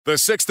The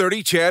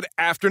 6:30 CHED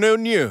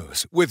Afternoon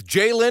News with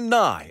Jaylen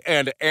Nye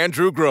and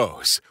Andrew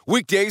Gross.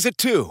 Weekdays at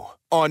 2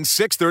 on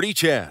 6:30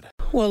 CHED.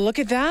 Well, look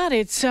at that.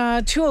 It's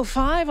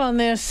 2:05 on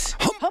this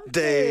Hump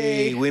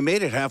Day. We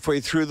made it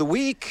halfway through the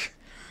week.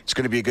 It's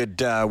going to be a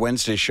good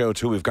Wednesday show,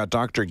 too. We've got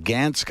Dr.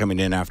 Gantz coming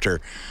in at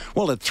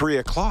 3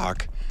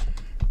 o'clock.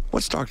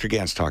 What's Dr.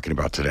 Gantz talking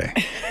about today?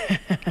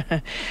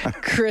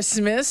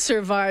 Christmas,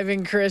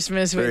 surviving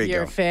Christmas with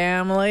your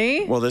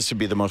family. Well, this would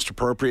be the most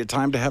appropriate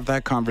time to have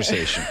that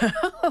conversation.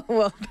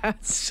 Well,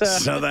 that's...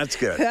 so that's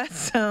good. That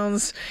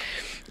sounds...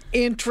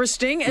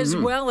 interesting as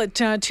well. At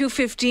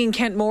 2:15,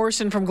 Kent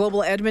Morrison from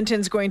Global Edmonton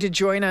is going to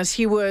join us.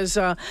 He was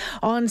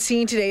on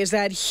scene today as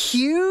that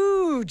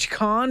huge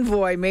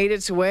convoy made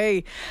its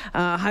way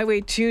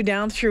Highway 2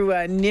 down through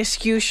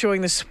Nisku,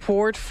 showing the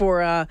support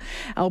for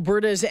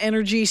Alberta's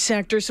energy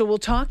sector. So we'll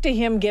talk to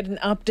him, get an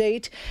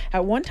update.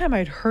 At one time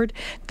I'd heard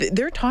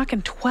they're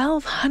talking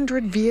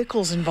 1,200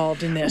 vehicles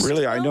involved in this.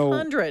 Really, I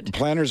know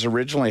planners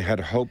originally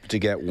had hoped to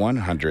get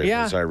 100,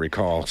 as I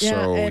recall.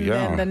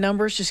 And the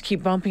numbers just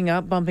keep bumping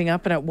up.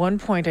 And at one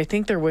point, I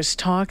think there was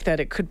talk that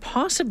it could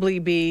possibly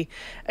be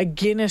a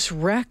Guinness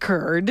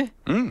record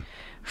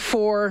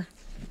for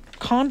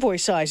convoy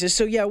sizes.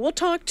 So we'll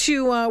talk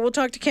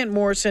to Kent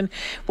Morrison.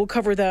 We'll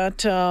cover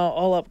that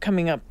all up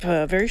coming up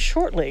very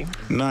shortly.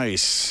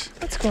 Nice.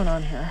 What's going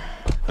on here?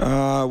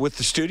 With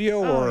the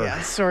studio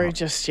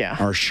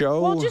our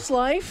show. Well, just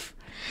life.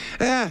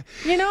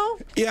 You know?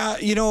 Yeah,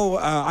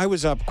 I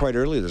was up quite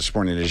early this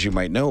morning, as you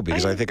might know,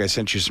 because I think I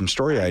sent you some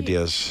story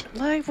ideas.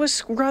 I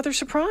was rather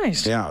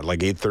surprised. Yeah, like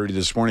 8:30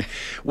 this morning.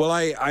 Well,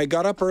 I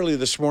got up early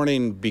this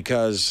morning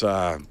because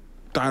I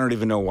don't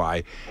even know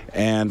why,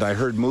 and I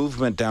heard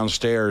movement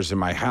downstairs in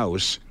my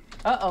house.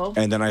 Uh-oh.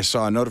 And then I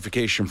saw a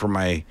notification from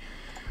my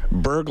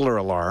burglar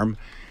alarm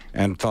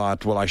and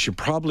thought, well, I should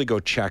probably go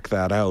check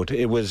that out.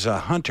 It was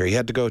Hunter. He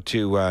had to go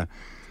to...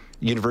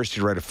 university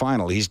to write a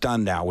final. He's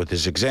done now with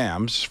his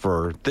exams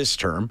for this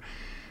term.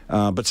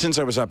 But since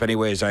I was up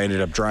anyways, I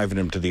ended up driving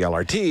him to the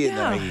LRT, and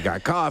then I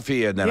got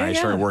coffee, and then I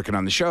started working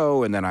on the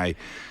show, and then I,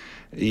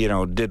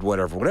 did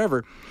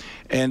whatever.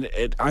 And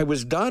I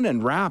was done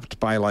and wrapped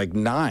by like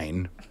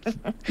 9,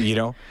 And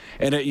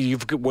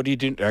what do you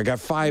do? I got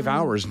 5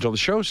 hours until the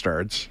show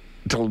starts.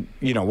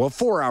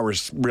 4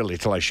 hours really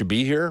till I should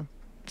be here.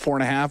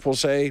 4.5, we'll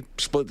say,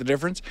 split the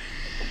difference.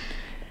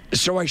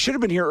 So I should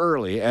have been here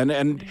early,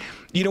 and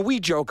we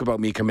joke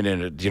about me coming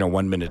in at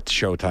 1 minute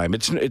showtime.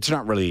 It's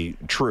not really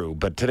true,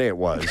 but today it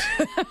was.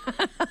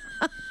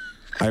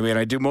 I mean,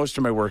 I do most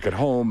of my work at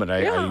home, and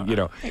I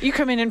you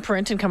come in and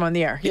print and come on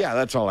the air. Yeah,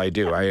 that's all I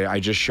do. I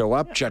just show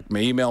up, check my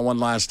email one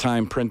last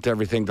time, print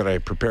everything that I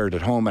prepared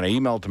at home, and I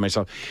email it to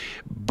myself.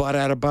 But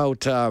at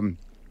about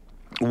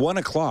 1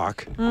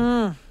 o'clock,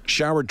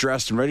 showered,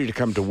 dressed, and ready to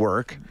come to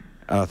work.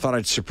 Thought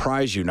I'd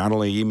surprise you, not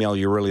only email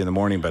you early in the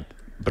morning, but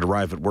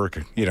arrive at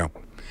work,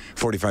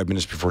 45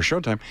 minutes before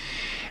showtime.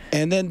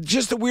 And then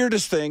just the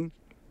weirdest thing,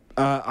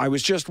 I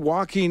was just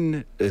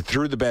walking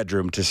through the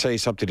bedroom to say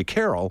something to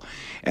Carol,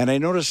 and I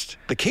noticed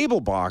the cable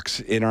box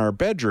in our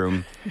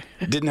bedroom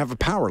didn't have a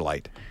power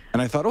light.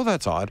 And I thought, oh,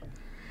 that's odd.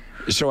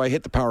 So I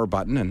hit the power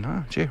button, and,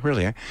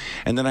 really? Eh?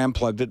 And then I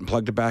unplugged it and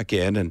plugged it back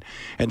in. And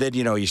then,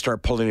 you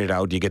start pulling it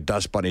out. You get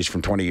dust bunnies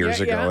from 20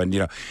 years ago. And,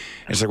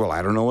 it's like, well,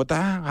 I don't know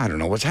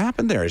what's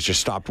happened there. It's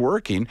just stopped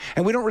working.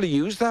 And we don't really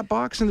use that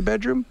box in the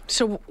bedroom.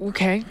 So,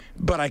 okay.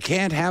 But I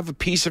can't have a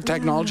piece of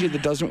technology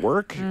that doesn't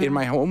work in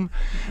my home.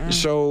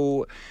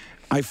 So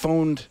I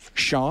phoned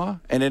Shaw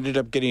and ended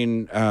up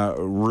getting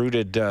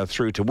routed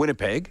through to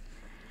Winnipeg,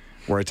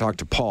 where I talked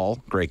to Paul,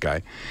 great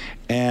guy.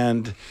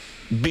 And...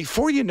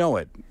 before you know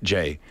it,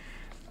 Jay,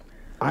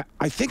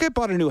 I think I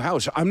bought a new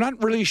house. I'm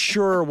not really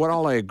sure what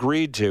all I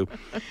agreed to.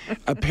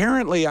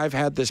 Apparently, I've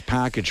had this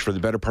package for the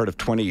better part of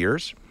 20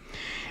 years.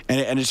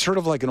 And it's sort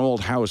of like an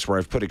old house where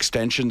I've put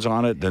extensions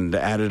on it, then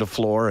added a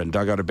floor and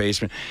dug out a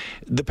basement.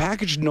 The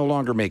package no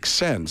longer makes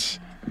sense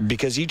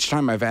because each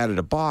time I've added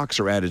a box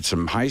or added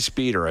some high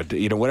speed or,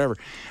 whatever,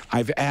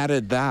 I've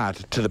added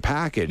that to the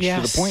package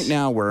to the point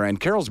now where, and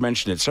Carol's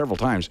mentioned it several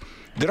times,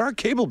 that our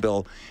cable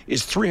bill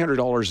is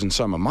 $300 and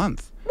some a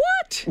month.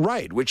 What?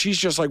 Right, which he's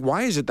just like,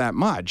 why is it that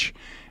much?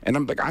 And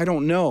I'm like, I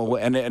don't know.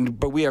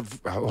 But we have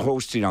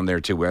hosting on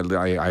there too.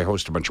 I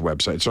host a bunch of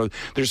websites, so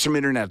there's some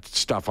internet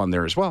stuff on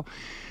there as well.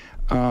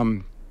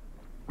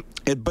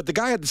 But the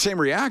guy had the same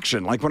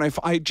reaction. Like when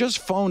I just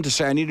phoned to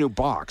say I need a new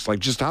box. Like,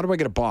 just how do I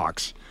get a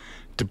box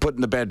to put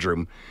in the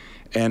bedroom?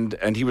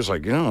 And he was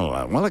like,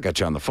 well, I got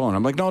you on the phone.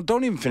 I'm like, no,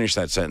 don't even finish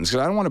that sentence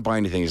because I don't want to buy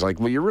anything. He's like,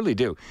 well, you really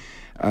do.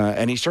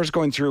 And he starts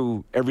going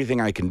through everything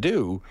I can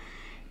do.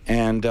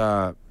 And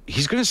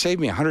he's going to save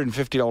me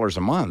 $150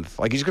 a month.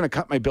 Like, he's going to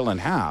cut my bill in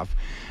half.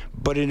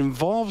 But it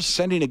involves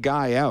sending a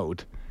guy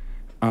out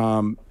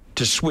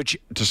to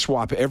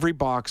swap every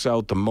box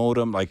out, the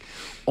modem, like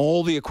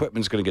all the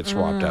equipment's going to get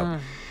swapped out.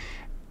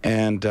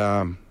 And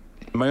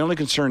my only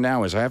concern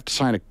now is I have to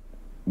sign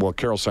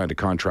Carol signed a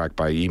contract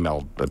by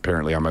email,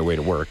 apparently, on my way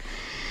to work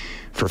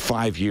for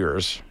 5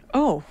 years.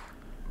 Oh.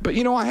 But,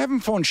 I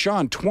haven't phoned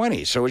Sean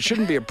 20, so it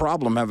shouldn't be a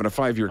problem having a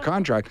 5-year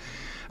contract.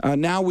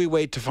 Now we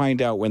wait to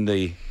find out when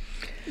the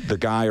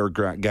guy or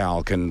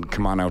gal can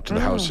come on out to the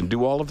house and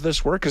do all of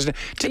this work. And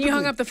you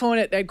hung up the phone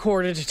at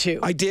 1:45.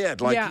 I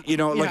did.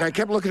 I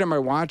kept looking at my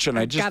watch and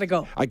I just... Gotta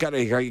go. I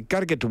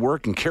gotta get to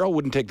work, and Carol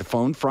wouldn't take the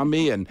phone from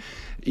me, and,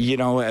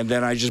 and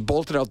then I just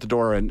bolted out the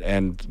door,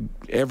 and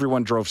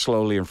everyone drove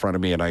slowly in front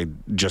of me, and I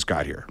just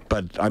got here.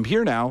 But I'm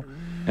here now,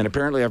 and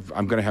apparently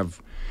I'm going to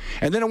have...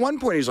 And then at one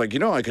point, he's like,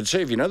 I could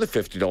save you another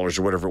 $50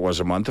 or whatever it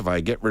was a month if I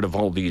get rid of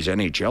all these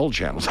NHL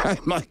channels.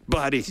 I'm like,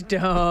 buddy,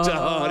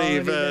 don't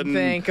even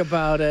think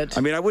about it.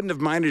 I mean, I wouldn't have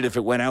minded if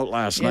it went out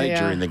last night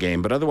during the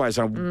game, but otherwise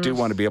I do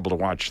want to be able to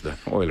watch the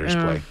Oilers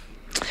play.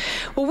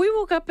 Well, we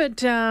woke up at,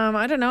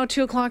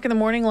 2 o'clock in the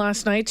morning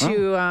last night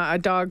to a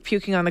dog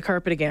puking on the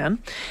carpet again.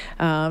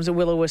 So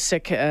Willow was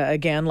sick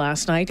again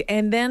last night.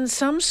 And then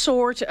some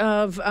sort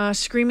of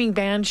screaming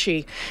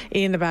banshee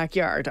in the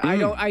backyard.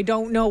 I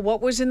don't know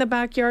what was in the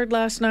backyard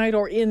last night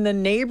or in the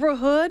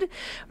neighborhood,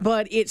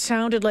 but it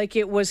sounded like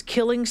it was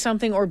killing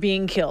something or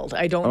being killed.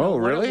 I don't know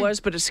what it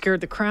was, but it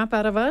scared the crap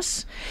out of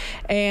us.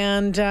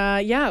 And,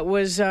 it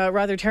was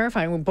rather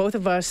terrifying. Both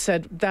of us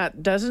said,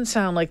 that doesn't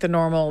sound like the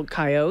normal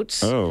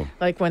coyotes.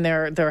 Like when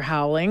they're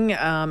howling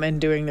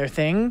and doing their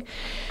thing.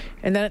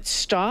 And then it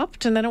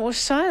stopped, and then it was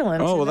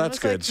silent. Oh, well, that's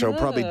good. So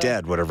probably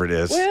dead, whatever it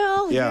is.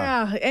 Well,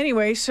 yeah.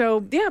 Anyway,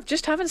 so,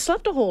 just haven't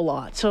slept a whole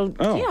lot. So,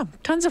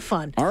 tons of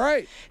fun. All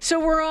right. So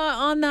we're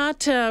on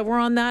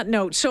that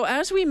note. So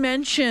as we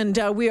mentioned,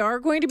 we are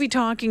going to be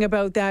talking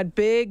about that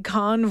big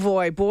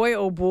convoy. Boy,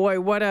 oh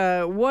boy, what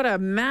a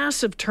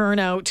massive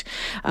turnout.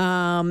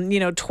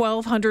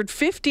 1,200,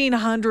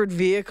 1,500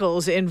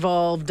 vehicles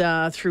involved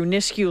through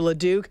Nisku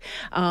Leduc.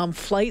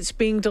 Flights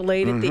being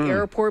delayed at the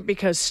airport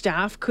because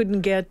staff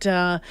couldn't get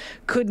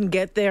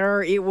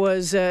there. It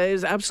was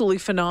absolutely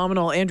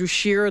phenomenal. Andrew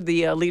Scheer,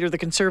 the leader of the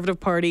Conservative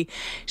Party,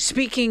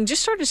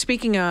 started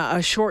speaking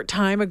a short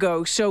time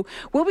ago. So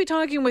we'll be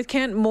talking with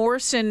Kent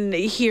Morrison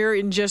here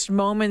in just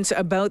moments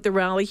about the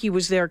rally. He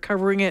was there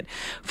covering it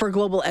for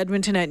Global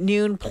Edmonton at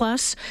noon.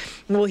 Plus,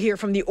 we'll hear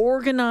from the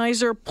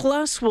organizer.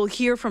 Plus, we'll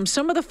hear from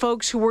some of the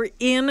folks who were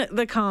in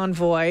the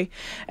convoy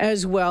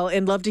as well.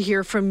 And love to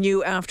hear from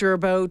you after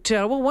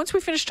once we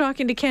finish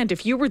talking to Kent.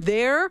 If you were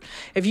there,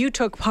 if you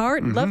took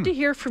part, love to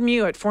hear from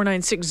you at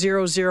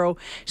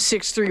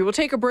 496-0063. We'll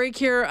take a break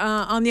here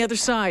on the other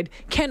side.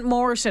 Kent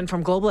Morrison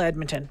from Global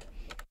Edmonton.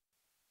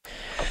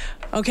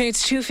 Okay,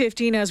 it's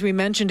 2:15. As we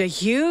mentioned, a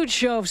huge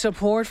show of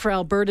support for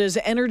Alberta's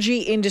energy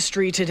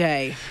industry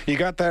today. You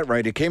got that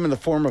right. It came in the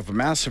form of a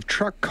massive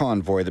truck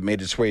convoy that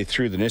made its way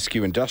through the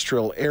Nisku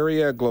industrial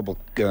area. Global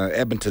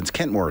Edmonton's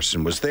Kent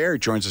Morrison was there. He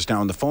joins us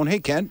now on the phone. Hey,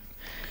 Kent.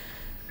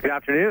 Good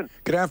afternoon.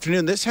 Good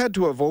afternoon. This had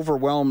to have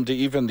overwhelmed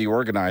even the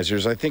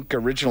organizers. I think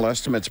original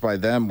estimates by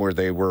them were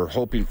they were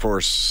hoping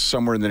for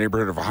somewhere in the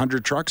neighborhood of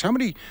 100 trucks. How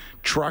many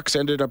trucks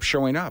ended up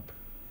showing up?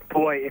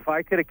 Boy, if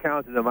I could have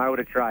counted them, I would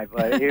have tried.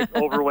 But it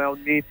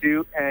overwhelmed me,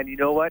 too. And you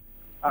know what?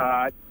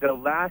 The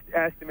last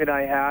estimate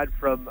I had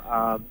from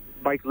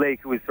Mike Lake,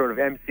 who was sort of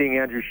emceeing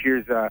Andrew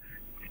Scheer's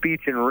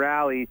speech and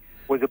rally,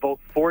 was about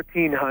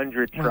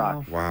 1,400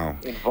 trucks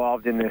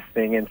involved in this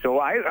thing. And so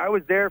I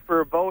was there for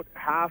about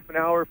half an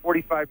hour,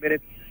 45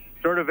 minutes,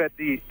 sort of at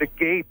the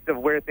gates of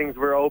where things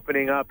were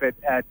opening up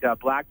at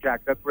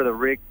Blackjack. That's where the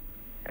rigs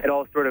had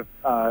all sort of,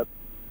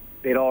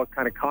 they'd all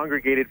kind of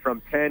congregated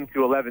from 10 to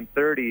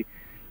 11:30.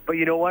 But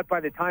you know what?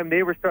 By the time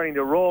they were starting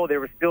to roll,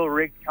 there were still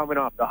rigs coming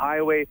off the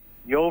highway.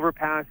 The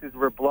overpasses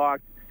were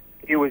blocked.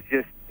 It was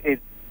just,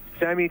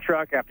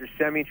 semi-truck after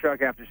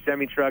semi-truck after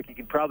semi-truck. You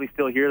can probably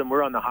still hear them.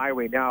 We're on the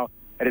highway now,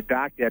 headed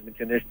back to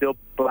Edmonton. They're still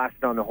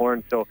blasting on the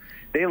horn. So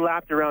they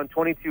lapped around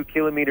 22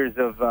 kilometers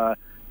of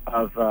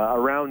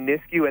around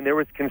Nisku, and there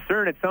was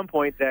concern at some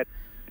point that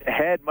the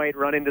head might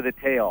run into the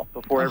tail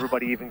before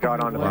everybody even got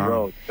onto the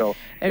road. So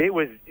it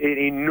was an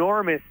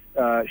enormous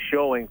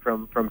showing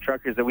from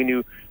truckers that we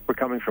knew were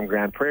coming from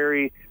Grand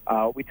Prairie.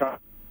 We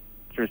talked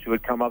to truckers who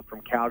had come up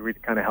from Calgary to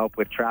kind of help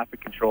with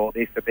traffic control.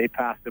 They said they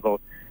passed about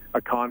a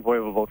convoy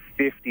of about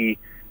 50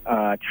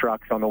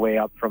 trucks on the way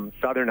up from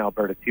southern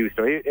Alberta, too.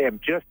 So it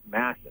just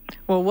massive.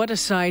 Well, what a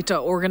sight.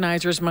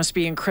 Organizers must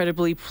be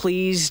incredibly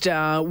pleased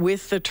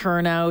with the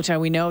turnout.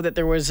 We know that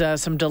there was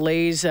some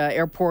delays at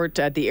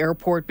the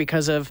airport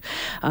because of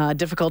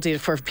difficulty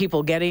for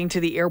people getting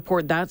to the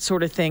airport, that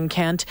sort of thing,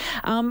 Kent.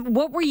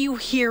 What were you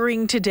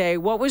hearing today?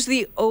 What was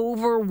the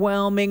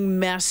overwhelming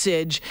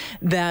message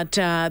that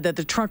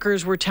the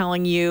truckers were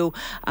telling you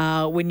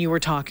when you were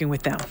talking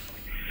with them?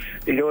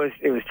 It was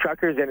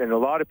truckers and a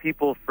lot of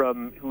people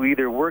who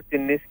either worked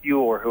in Nisku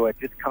or who had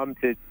just come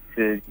to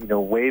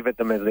wave at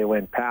them as they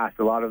went past.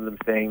 A lot of them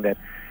saying that,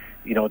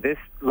 this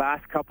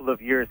last couple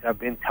of years have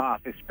been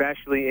tough,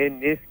 especially in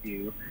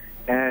Nisku,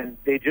 and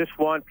they just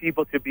want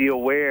people to be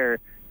aware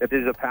that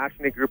there's a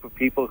passionate group of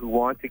people who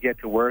want to get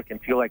to work and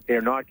feel like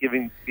they're not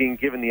being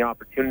given the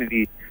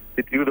opportunity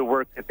to do the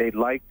work that they'd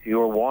like to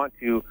or want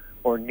to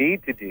or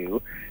need to do.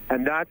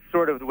 And that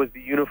sort of was the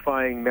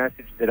unifying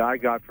message that I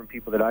got from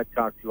people that I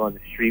talked to on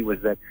the street,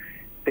 was that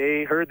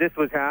they heard this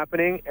was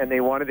happening, and they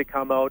wanted to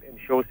come out and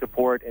show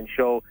support and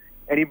show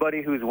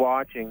anybody who's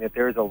watching that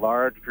there's a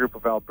large group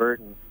of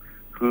Albertans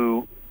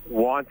who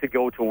want to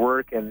go to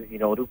work. And,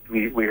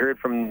 we heard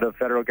from the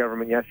federal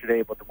government yesterday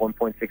about the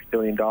 $1.6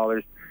 billion.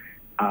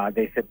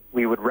 They said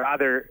we would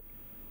rather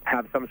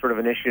have some sort of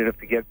initiative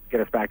to get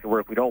us back to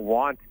work. We don't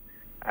want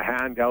a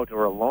handout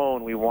or a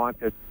loan. We want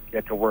to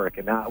get to work.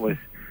 And that was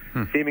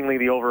seemingly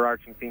the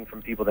overarching theme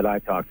from people that I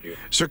talked to.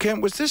 So,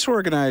 Ken, was this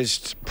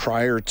organized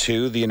prior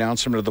to the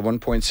announcement of the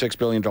 $1.6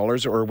 billion,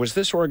 or was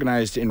this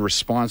organized in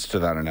response to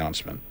that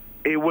announcement?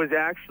 It was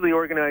actually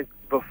organized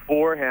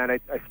beforehand. I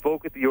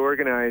spoke with the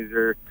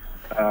organizer,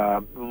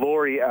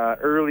 Lori,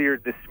 earlier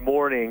this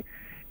morning,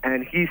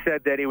 and he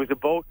said that it was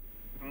about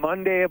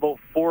Monday, about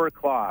 4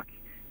 o'clock.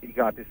 He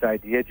got this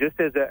idea. Just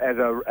as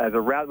a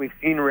rally, we've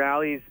seen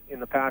rallies in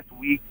the past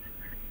week,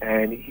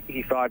 and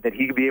he thought that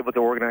he could be able to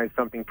organize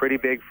something pretty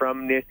big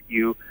from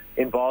Nisku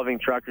involving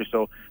truckers.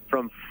 So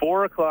from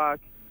 4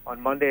 o'clock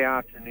on Monday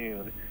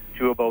afternoon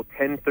to about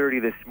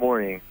 10:30 this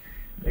morning,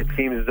 it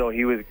seems as though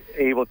he was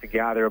able to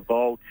gather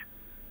about,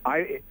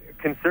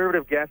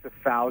 conservative guess,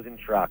 1,000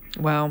 trucks.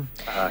 Wow.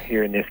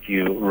 Here in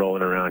Nisku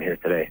rolling around here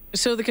today.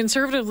 So the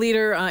Conservative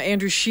leader,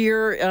 Andrew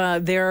Scheer,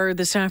 there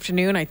this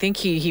afternoon, I think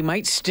he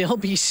might still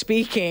be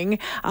speaking.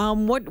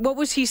 What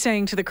was he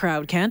saying to the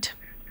crowd, Kent?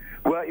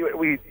 Well,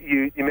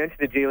 you mentioned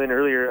to Jalen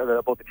earlier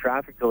about the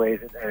traffic delays,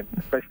 and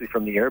especially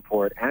from the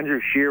airport. Andrew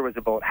Scheer was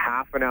about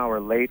half an hour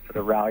late for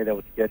the rally that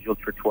was scheduled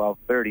for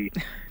 12:30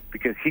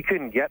 because he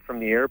couldn't get from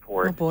the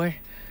airport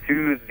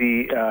to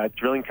the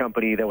drilling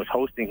company that was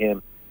hosting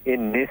him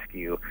in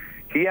Nisku.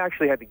 He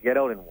actually had to get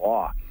out and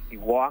walk. He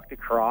walked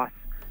across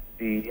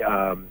the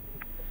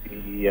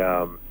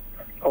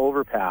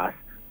overpass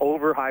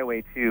over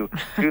Highway 2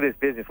 to this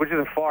business, which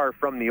isn't far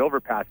from the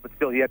overpass, but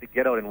still he had to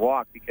get out and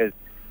walk because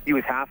he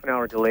was half an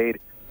hour delayed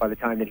by the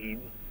time that he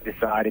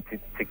decided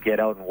to get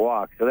out and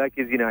walk. So that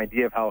gives you an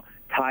idea of how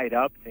tied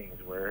up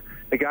things were.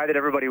 The guy that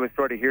everybody was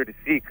sort of here to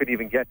see couldn't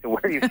even get to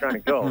where he was trying to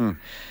go.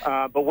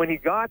 But when he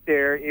got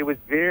there,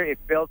 it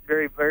felt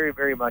very, very,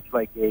 very much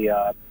like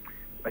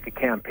a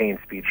campaign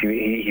speech.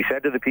 He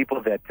said to the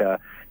people that the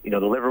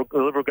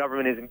liberal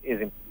government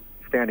isn't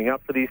standing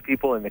up for these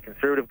people, and the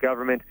Conservative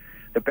government,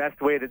 the best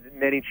way that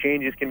many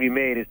changes can be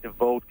made is to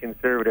vote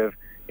Conservative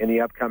in the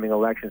upcoming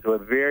election. So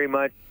it very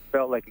much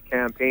felt like a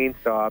campaign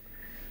stop,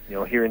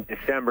 here in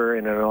December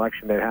in an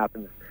election that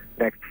happens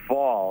next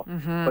fall.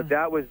 But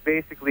that was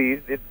basically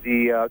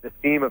the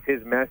theme of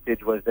his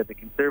message, was that the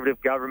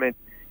Conservative government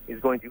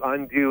is going to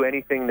undo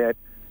anything that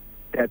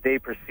they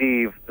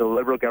perceive the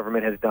Liberal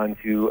government has done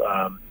to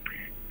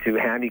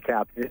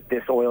handicap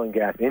this oil and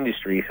gas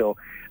industry. So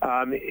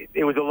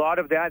it was a lot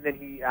of that. And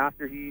then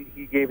after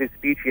he gave his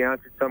speech, he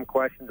answered some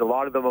questions, a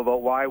lot of them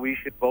about why we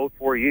should vote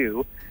for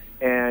you.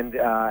 And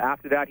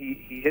after that,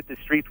 he hit the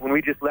streets. When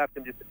we just left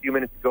him just a few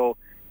minutes ago,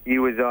 he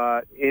was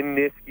in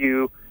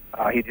Nisku.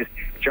 He just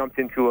jumped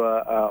into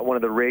one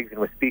of the rigs and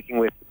was speaking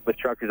with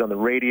truckers on the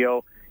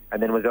radio,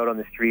 and then was out on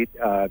the street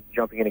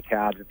jumping into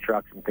cabs and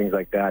trucks and things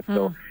like that.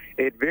 So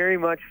it very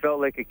much felt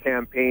like a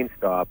campaign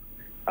stop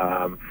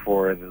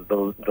for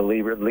the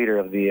leader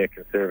of the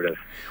Conservatives.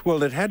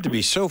 Well, it had to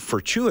be so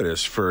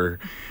fortuitous for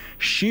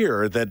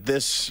Scheer that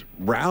this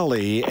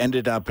rally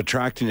ended up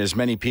attracting as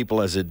many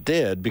people as it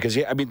did, because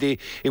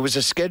it was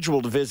a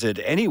scheduled visit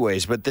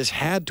anyways, but this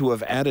had to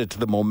have added to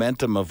the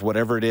momentum of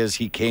whatever it is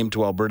he came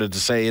to Alberta to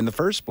say in the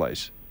first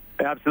place.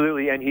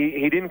 Absolutely, and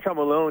he didn't come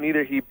alone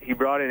either. He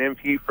brought an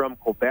MP from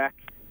Quebec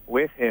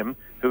with him,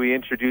 who he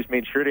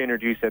made sure to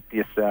introduce at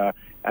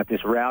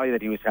this rally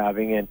that he was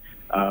having, and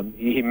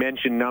he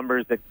mentioned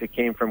numbers that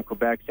came from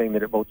Quebec, saying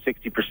that about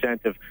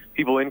 60% of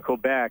people in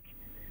Quebec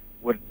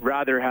would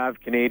rather have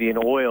Canadian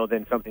oil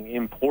than something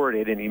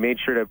imported, and he made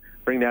sure to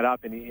bring that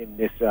up in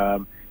this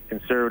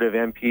Conservative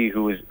MP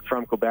who was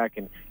from Quebec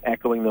and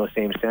echoing those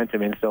same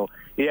sentiments. So,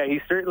 yeah, he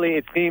certainly,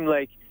 it seemed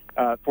like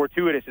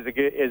fortuitous is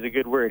a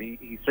good word.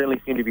 He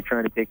certainly seemed to be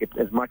trying to take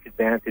as much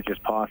advantage as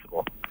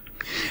possible.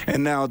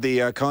 And now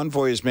the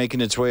convoy is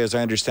making its way, as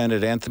I understand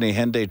it, Anthony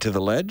Henday to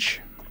the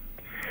ledge?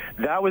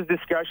 That was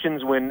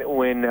discussions when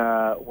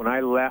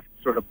I left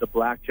sort of the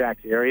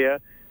Blackjacks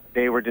area.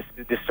 They were just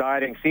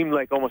deciding, seemed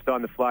like almost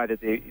on the fly, that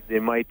they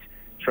might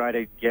try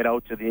to get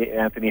out to the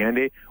Anthony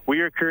Henday. We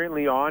are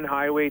currently on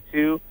Highway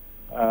 2,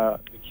 the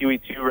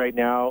QE2 right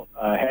now,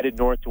 headed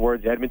north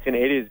towards Edmonton.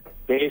 It is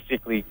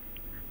basically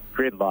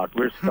gridlocked.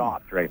 We're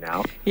stopped right now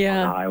on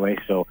the highway.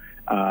 So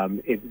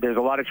there's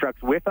a lot of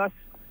trucks with us.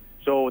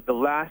 So the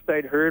last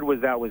I'd heard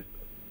was that was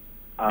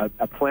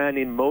a plan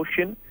in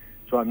motion.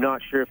 So I'm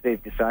not sure if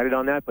they've decided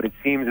on that, but it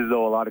seems as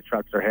though a lot of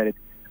trucks are headed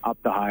up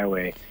the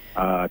highway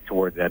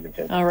towards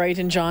Edmonton. All right,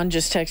 and John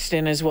just texted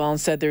in as well and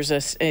said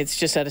it's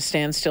just at a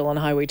standstill on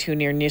Highway 2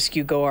 near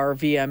Nisku Go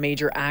RV. A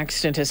major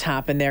accident has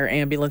happened there.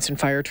 Ambulance and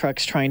fire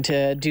trucks trying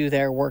to do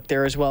their work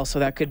there as well, so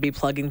that could be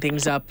plugging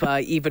things up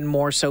even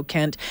more. So,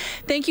 Kent,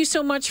 thank you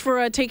so much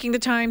for taking the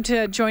time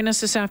to join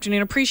us this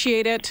afternoon.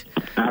 Appreciate it.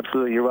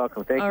 Absolutely, you're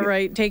welcome. Thank you. All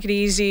right, take it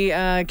easy.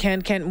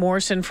 Kent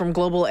Morrison from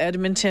Global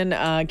Edmonton.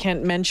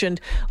 Kent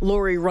mentioned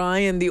Lori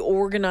Ryan, the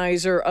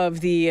organizer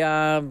of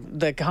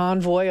the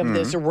convoy of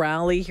this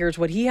rally. Here's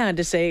what he had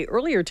to say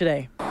earlier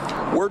today.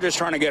 We're just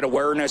trying to get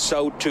awareness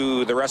out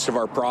to the rest of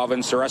our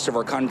province, the rest of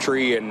our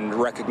country, and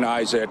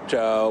recognize that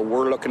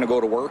we're looking to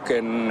go to work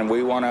and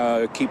we want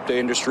to keep the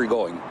industry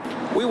going.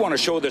 We want to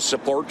show the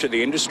support to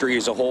the industry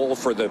as a whole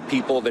for the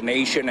people, the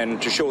nation,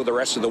 and to show the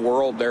rest of the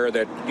world there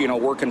that,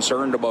 we're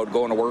concerned about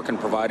going to work and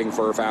providing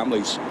for our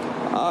families.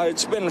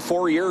 It's been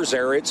 4 years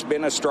there. It's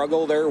been a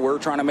struggle there. We're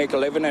trying to make a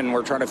living and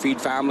we're trying to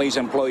feed families,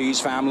 employees,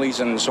 families,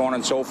 and so on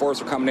and so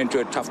forth. We're coming into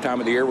a tough time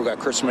of the year. We've got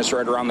Christmas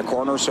right around the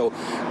corner, so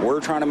we're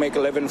trying to make a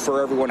living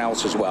for everyone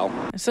else as well.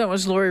 So that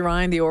was Lori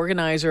Ryan, the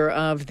organizer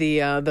of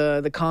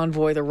the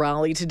convoy, the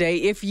rally today.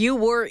 If you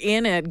were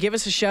in it, give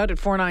us a shout at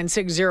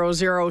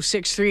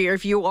 496-0063. Or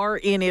if you are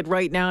in it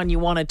right now and you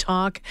want to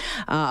talk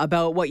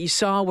about what you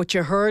saw, what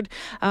you heard,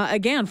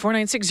 again,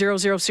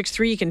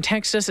 496-0063. You can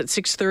text us at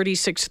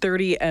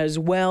 630 as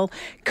well.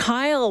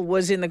 Kyle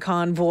was in the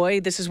convoy.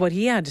 This is what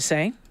he had to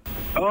say.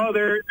 Oh,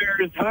 there's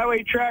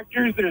highway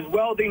tractors, there's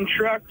welding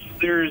trucks,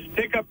 there's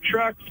pickup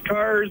trucks,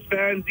 cars,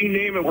 vans, you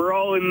name it. We're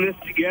all in this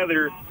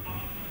together.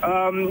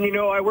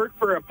 I work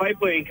for a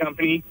pipeline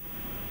company,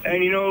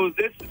 and,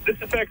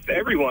 this affects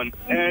everyone.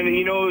 And,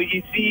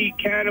 you see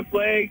Canada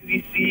flags,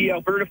 you see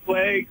Alberta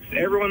flags.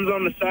 Everyone's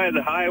on the side of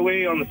the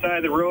highway, on the side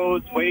of the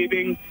roads,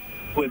 waving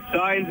with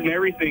signs and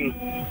everything.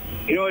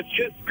 It's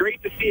just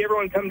great to see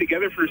everyone come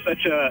together for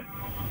such a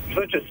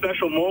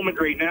special moment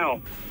right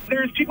now.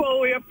 There's people all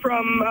the way up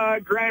from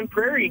Grand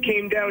Prairie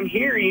came down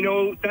here.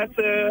 That's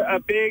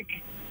a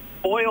big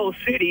oil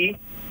city.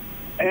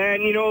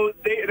 And,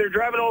 they're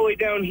driving all the way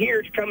down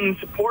here to come and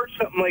support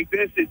something like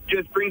this. It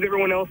just brings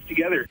everyone else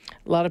together.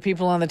 A lot of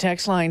people on the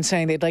text line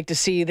saying they'd like to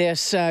see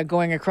this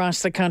going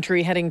across the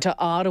country, heading to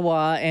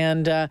Ottawa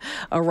and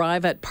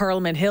arrive at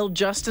Parliament Hill.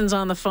 Justin's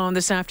on the phone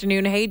this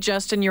afternoon. Hey,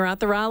 Justin, you're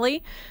at the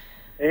rally?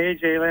 Hey,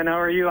 Jalen, how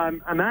are you?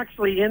 I'm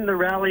actually in the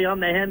rally on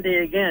the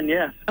Henday again,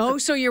 yes. Oh,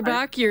 so you're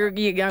back? We're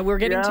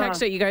getting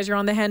text that you guys are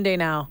on the Henday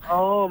now.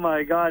 Oh,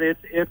 my God,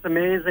 it's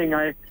amazing.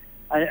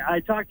 I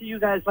talked to you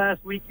guys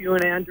last week, you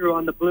and Andrew,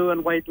 on the blue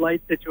and white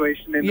light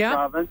situation in the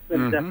province,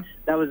 and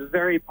that was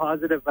very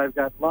positive. I've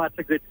got lots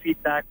of good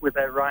feedback with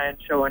that Ryan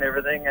show and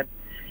everything,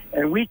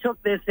 and we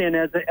took this in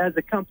as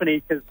a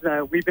company because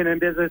we've been in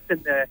business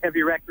in the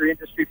heavy wrecker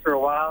industry for a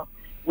while,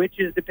 which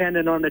is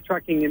dependent on the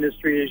trucking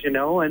industry, as you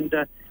know, and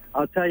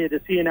I'll tell you, to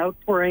see an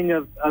outpouring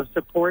of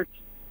support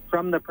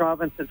from the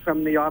province and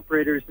from the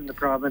operators in the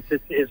province,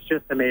 it's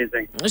just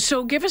amazing.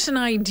 So give us an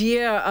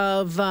idea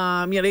of,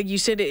 you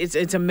said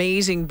it's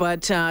amazing,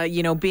 but,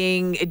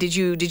 did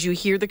you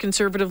hear the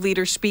Conservative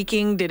leader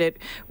speaking? Did it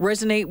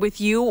resonate with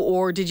you,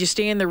 or did you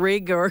stay in the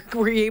rig, or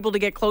were you able to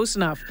get close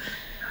enough?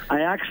 I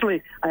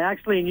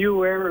actually knew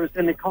where it was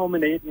going to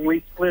culminate, and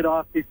we split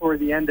off before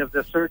the end of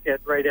the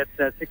circuit right at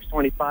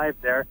 625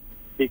 there,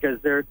 because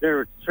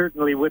there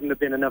certainly wouldn't have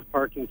been enough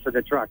parking for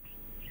the trucks.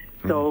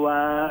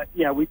 So,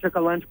 we took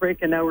a lunch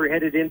break, and now we're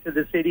headed into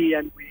the city,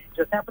 and we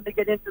just happened to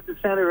get into the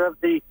center of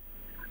the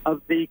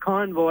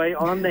convoy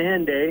on the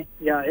Henday.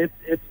 Yeah,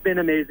 it's been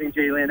amazing,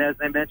 Jalen. As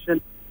I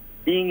mentioned,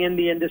 being in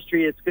the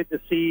industry, it's good to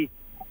see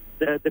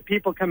the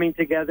people coming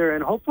together,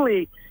 and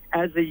hopefully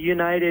as a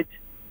united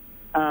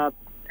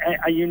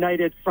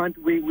front,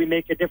 we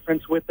make a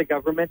difference with the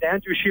government.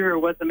 Andrew Scheer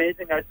was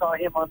amazing. I saw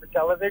him on the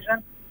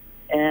television,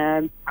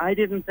 and I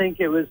didn't think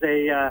it was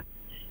a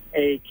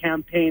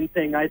campaign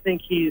thing. I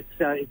think he's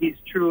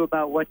true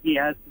about what he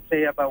has to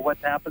say about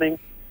what's happening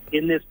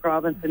in this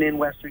province and in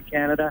Western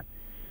Canada.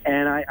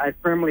 And I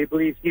firmly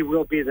believe he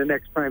will be the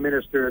next Prime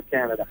Minister of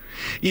Canada.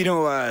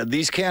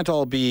 These can't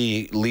all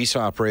be lease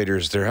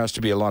operators. There has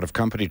to be a lot of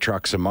company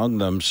trucks among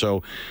them.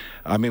 So,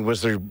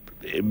 was there,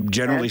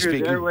 generally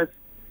speaking...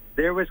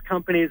 There was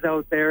companies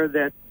out there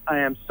that I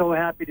am so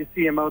happy to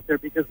see them out there,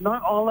 because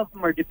not all of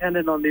them are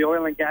dependent on the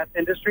oil and gas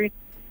industry.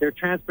 They're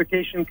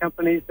transportation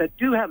companies that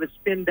do have a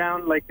spin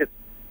down, like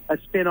a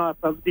spin-off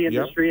of the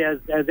industry, as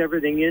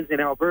everything is in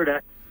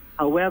Alberta.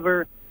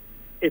 However,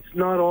 it's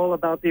not all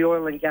about the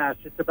oil and gas.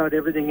 It's about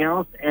everything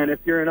else. And if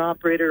you're an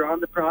operator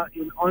on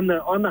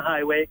the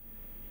highway,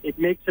 it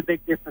makes a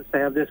big difference to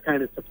have this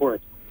kind of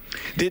support.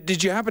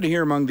 Did you happen to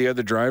hear among the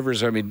other drivers,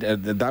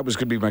 that was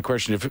going to be my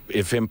question,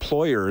 if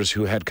employers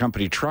who had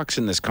company trucks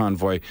in this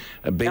convoy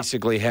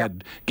basically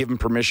had given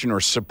permission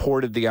or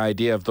supported the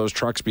idea of those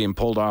trucks being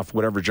pulled off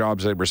whatever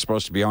jobs they were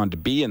supposed to be on to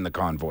be in the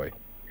convoy?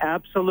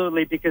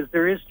 Absolutely, because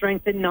there is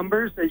strength in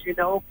numbers, as you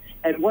know.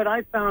 And what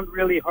I found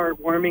really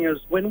heartwarming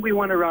is when we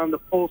went around the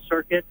full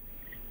circuit,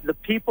 the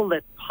people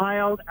that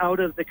piled out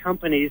of the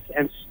companies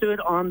and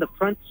stood on the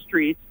front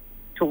streets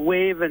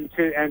wave and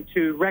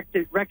to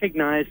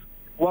recognize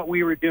what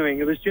we were doing.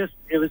 It was just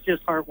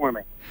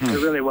heartwarming.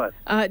 It really was.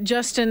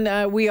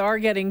 Justin, we are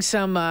getting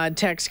some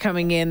texts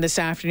coming in this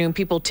afternoon.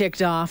 People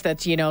ticked off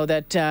that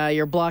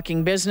you're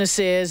blocking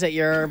businesses, that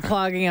you're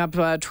clogging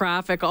up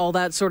traffic, all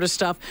that sort of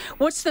stuff.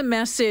 What's the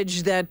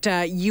message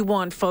that you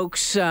want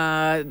folks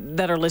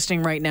that are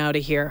listening right now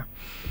to hear?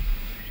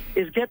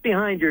 Is get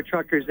behind your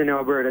truckers in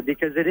Alberta,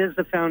 because it is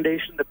the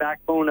foundation, the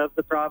backbone of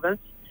the province.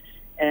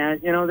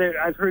 And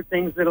I've heard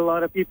things that a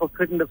lot of people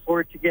couldn't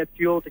afford to get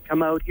fuel to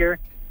come out here.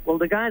 Well,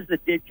 the guys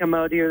that did come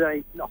out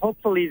here,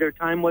 hopefully their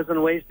time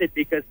wasn't wasted,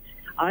 because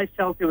I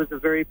felt it was a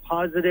very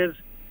positive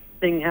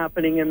thing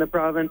happening in the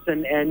province.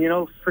 And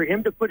for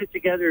him to put it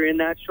together in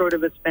that short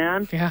of a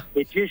span,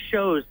 it just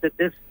shows that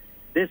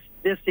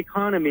this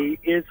economy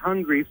is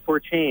hungry for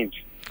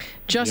change.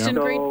 Justin,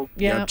 great.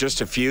 Just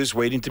a fuse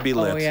waiting to be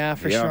lit. Oh, yeah,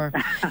 for sure.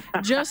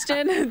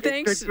 Justin,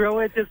 thanks. It could grow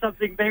into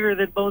something bigger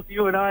than both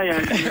you and I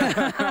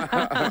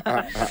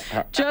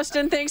are.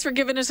 Justin, thanks for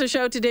giving us a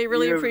show today.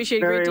 Really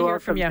appreciate it. Great to hear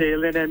from you.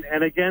 Jalen.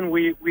 And again,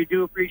 we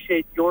do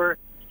appreciate your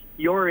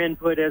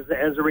input as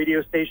a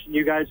radio station.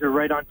 You guys are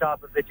right on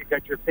top of it. You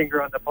got your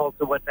finger on the pulse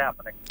of what's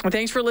happening. Well,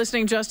 thanks for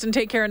listening, Justin.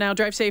 Take care now.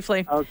 Drive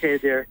safely. Okay,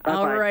 dear. Bye-bye.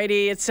 All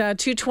righty. It's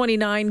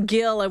 2:29.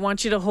 Gil, I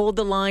want you to hold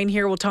the line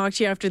here. We'll talk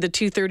to you after the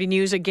 2:30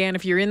 news. Again,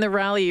 if you're in the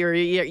rally or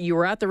you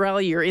were at the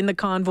rally, you're in the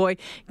convoy,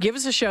 give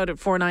us a shout at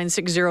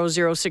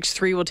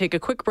 4960063. We'll take a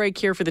quick break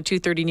here for the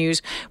 2:30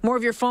 news. More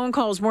of your phone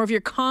calls, more of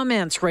your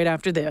comments right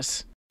after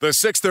this. The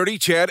 6:30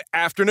 CHED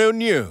Afternoon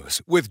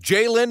News with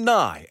Jaylen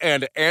Nye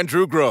and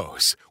Andrew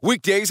Gross.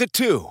 Weekdays at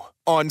 2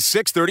 on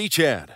 6:30 CHED.